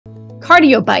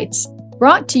Cardiobites,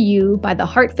 brought to you by the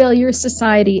Heart Failure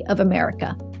Society of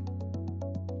America.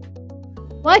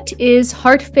 What is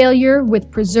heart failure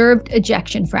with preserved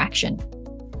ejection fraction?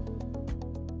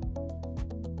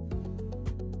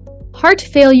 Heart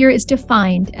failure is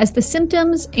defined as the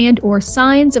symptoms and/or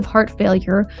signs of heart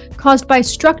failure caused by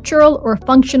structural or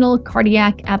functional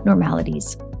cardiac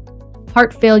abnormalities.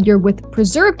 Heart failure with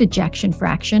preserved ejection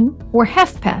fraction, or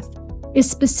HFpEF, is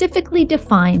specifically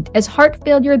defined as heart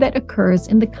failure that occurs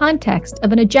in the context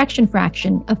of an ejection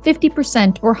fraction of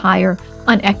 50% or higher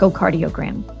on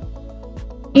echocardiogram.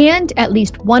 And at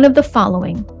least one of the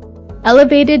following: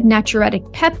 elevated natriuretic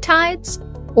peptides,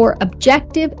 or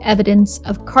objective evidence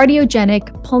of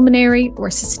cardiogenic pulmonary or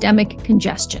systemic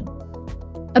congestion.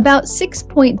 About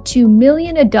 6.2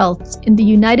 million adults in the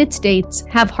United States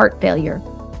have heart failure.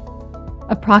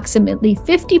 Approximately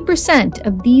 50%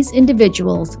 of these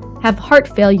individuals have heart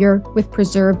failure with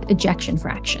preserved ejection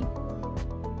fraction.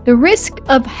 The risk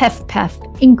of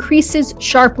HFpEF increases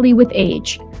sharply with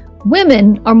age.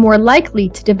 Women are more likely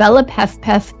to develop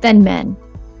HFpEF than men.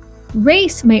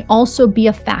 Race may also be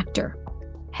a factor.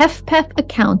 HFpEF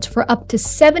accounts for up to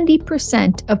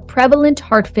 70% of prevalent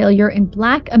heart failure in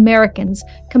Black Americans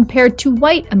compared to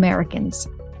white Americans.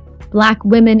 Black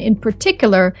women in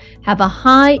particular have a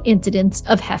high incidence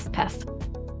of HFpEF.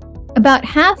 About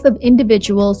half of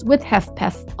individuals with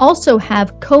HFpEF also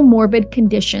have comorbid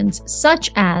conditions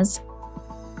such as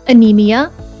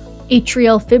anemia,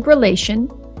 atrial fibrillation,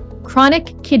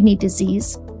 chronic kidney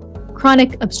disease,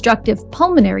 chronic obstructive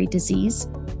pulmonary disease,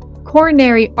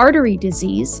 coronary artery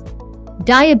disease,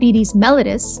 diabetes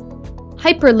mellitus,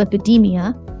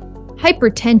 hyperlipidemia,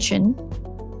 hypertension,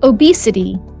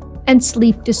 obesity, and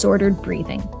sleep-disordered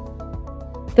breathing.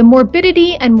 The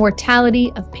morbidity and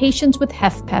mortality of patients with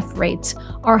HFpEF rates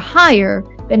are higher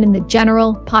than in the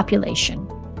general population.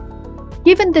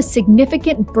 Given the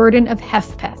significant burden of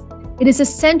HFpEF, it is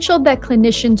essential that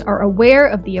clinicians are aware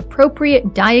of the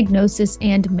appropriate diagnosis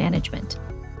and management.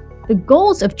 The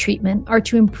goals of treatment are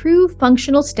to improve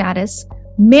functional status,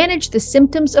 manage the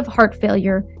symptoms of heart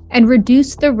failure, and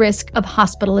reduce the risk of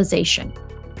hospitalization.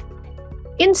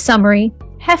 In summary,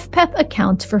 HFpEF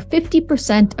accounts for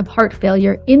 50% of heart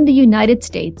failure in the United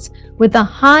States with a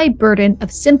high burden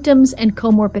of symptoms and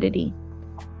comorbidity.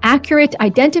 Accurate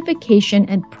identification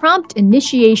and prompt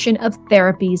initiation of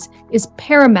therapies is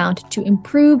paramount to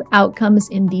improve outcomes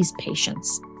in these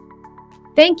patients.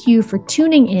 Thank you for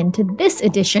tuning in to this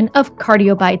edition of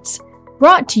Cardiobites,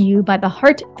 brought to you by the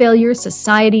Heart Failure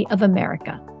Society of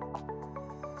America.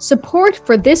 Support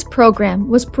for this program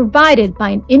was provided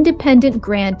by an independent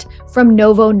grant from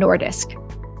Novo Nordisk.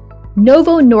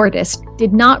 Novo Nordisk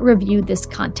did not review this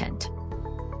content.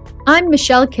 I'm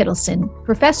Michelle Kittleson,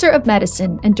 Professor of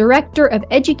Medicine and Director of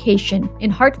Education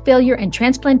in Heart Failure and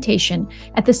Transplantation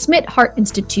at the Smith Heart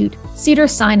Institute,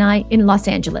 Cedars-Sinai in Los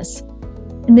Angeles.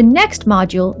 In the next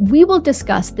module, we will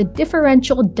discuss the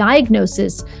differential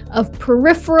diagnosis of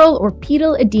peripheral or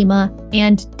pedal edema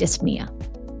and dyspnea.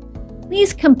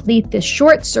 Please complete this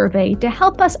short survey to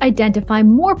help us identify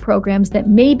more programs that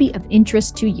may be of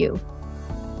interest to you.